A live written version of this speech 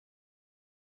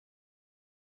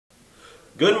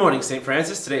Good morning, St.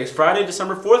 Francis. Today is Friday,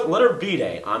 December 4th, letter B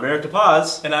day. I'm Eric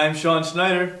DePaz. And I'm Sean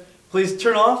Schneider. Please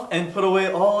turn off and put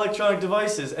away all electronic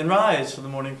devices and rise for the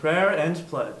morning prayer and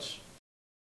pledge.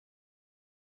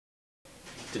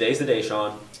 Today's the day,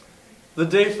 Sean. The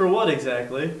day for what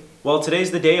exactly? Well, today's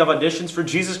the day of auditions for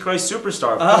Jesus Christ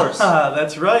Superstar, of course.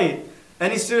 That's right.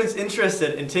 Any students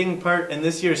interested in taking part in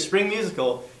this year's spring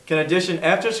musical can audition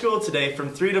after school today from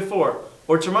 3 to 4,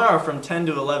 or tomorrow from 10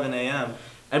 to 11 a.m.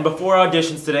 And before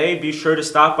auditions today, be sure to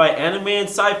stop by Anime and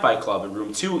Sci-Fi Club in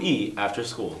room 2E after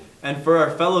school. And for our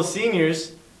fellow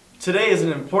seniors, today is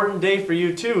an important day for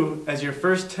you too, as your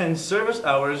first 10 service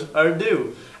hours are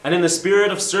due. And in the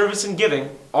spirit of service and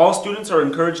giving, all students are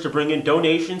encouraged to bring in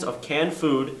donations of canned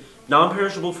food,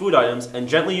 non-perishable food items, and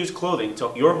gently used clothing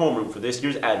to your homeroom for this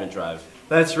year's Advent Drive.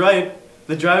 That's right.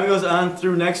 The drive goes on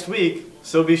through next week,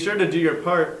 so be sure to do your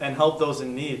part and help those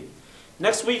in need.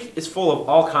 Next week is full of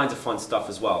all kinds of fun stuff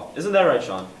as well. Isn't that right,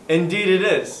 Sean? Indeed it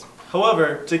is.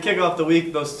 However, to kick off the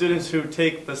week, those students who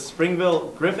take the Springville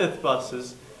Griffith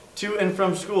buses to and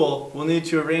from school will need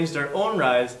to arrange their own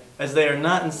rides as they are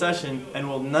not in session and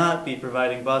will not be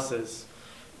providing buses.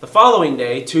 The following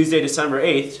day, Tuesday, December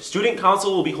 8th, Student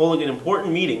Council will be holding an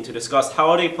important meeting to discuss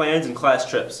holiday plans and class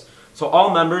trips, so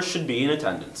all members should be in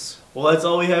attendance. Well, that's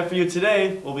all we have for you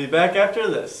today. We'll be back after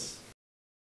this.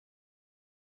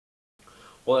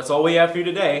 Well, that's all we have for you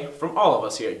today. From all of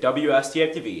us here at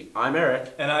WSTF TV, I'm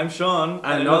Eric. And I'm Sean.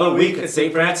 And another week at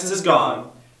St. Francis is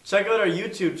gone. Check out our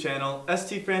YouTube channel,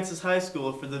 St. Francis High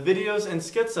School, for the videos and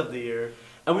skits of the year.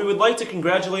 And we would like to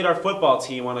congratulate our football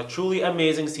team on a truly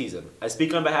amazing season. I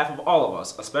speak on behalf of all of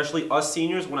us, especially us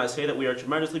seniors, when I say that we are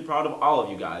tremendously proud of all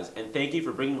of you guys, and thank you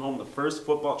for bringing home the first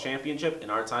football championship in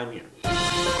our time here.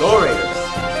 Go Raiders!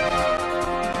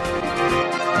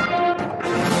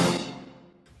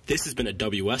 This has been a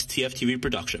WSTF TV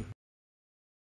production.